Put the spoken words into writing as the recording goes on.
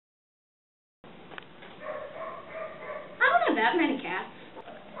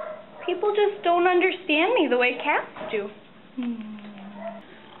people just don't understand me the way cats do.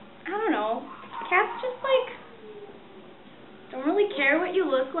 I don't know. Cats just, like, don't really care what you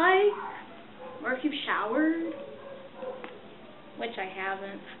look like, or if you've showered, which I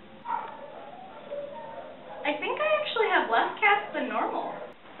haven't. I think I actually have less cats than normal.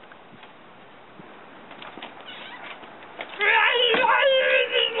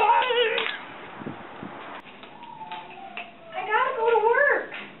 I gotta go to work.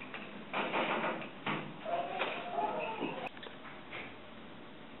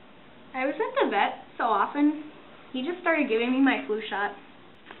 I was at the vet so often, he just started giving me my flu shot.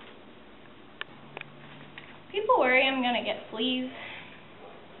 People worry I'm gonna get fleas.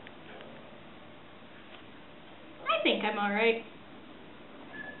 I think I'm alright.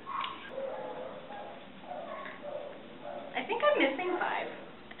 I think I'm missing 5.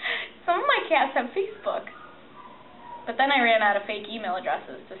 Some of my cats have Facebook, but then I ran out of fake email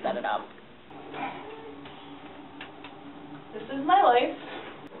addresses to set it up. This is my life.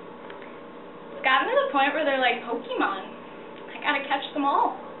 It's gotten to the point where they're like Pokemon. I gotta catch them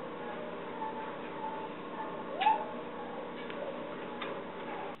all.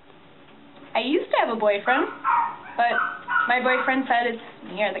 I used to have a boyfriend, but my boyfriend said it's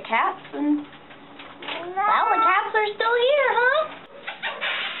me or the cats, and well, the cats are still here, huh?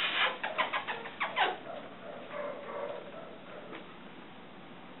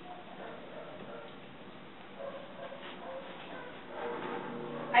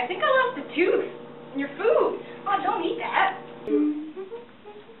 I think I left a tooth in your food. Oh, don't eat that.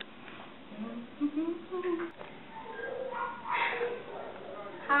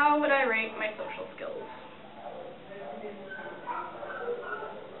 How would I rate my social skills?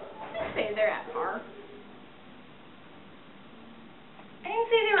 I'd say they're at par. I didn't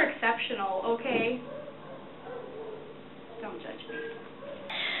say they were exceptional, okay? Don't judge me.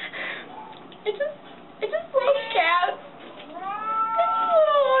 I just love cats.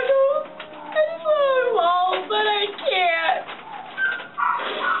 I just want to evolve, but I can't.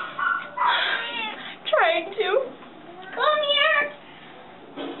 I'm trying to. Come here.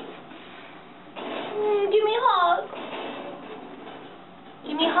 Give me a hug.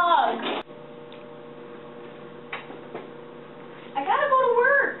 Give me a hug. I gotta go to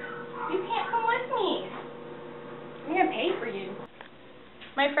work. You can't come with me. I'm gonna pay for you.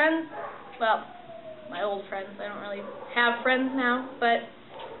 My friends, well, my old friends, I don't really have friends now, but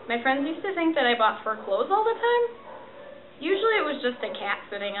my friends used to think that I bought fur clothes all the time. Usually it was just a cat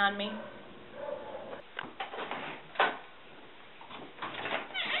sitting on me.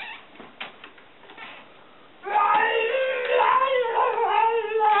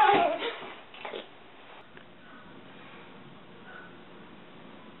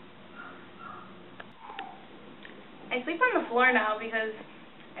 I sleep on the floor now because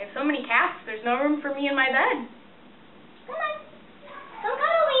I have so many cats, there's no room for me in my bed. Come on. Come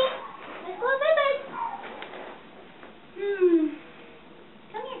cuddle me. Let's go to bed.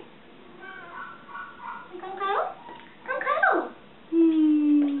 Come here. Come cuddle. Come cuddle.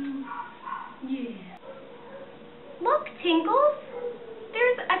 Yeah. Look, Tinkles.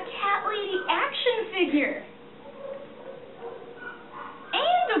 There's a cat lady action figure.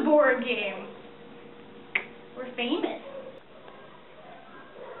 And a board game. We're famous.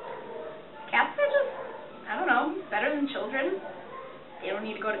 Cats are just, I don't know, better than children. They don't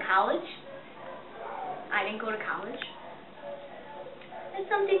need to go to college. I didn't go to college. It's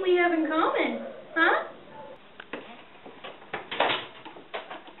something we have in common, huh?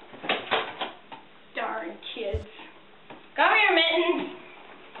 Darn kids. Come here, Mitten.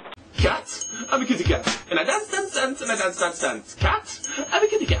 Cat, I'm a kitty cat, and I dance, dance, dance, and I dance, dance, dance. Cat, I'm a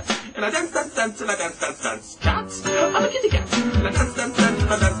kitty cat, and I dance, dance, dance, and I dance, dance, dance. Cat, I'm a kitty cat, and I dance, dance, dance,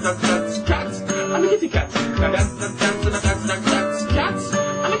 and I dance, dance, dance. Cat, I'm a kitty cat, and I dance, dance, dance.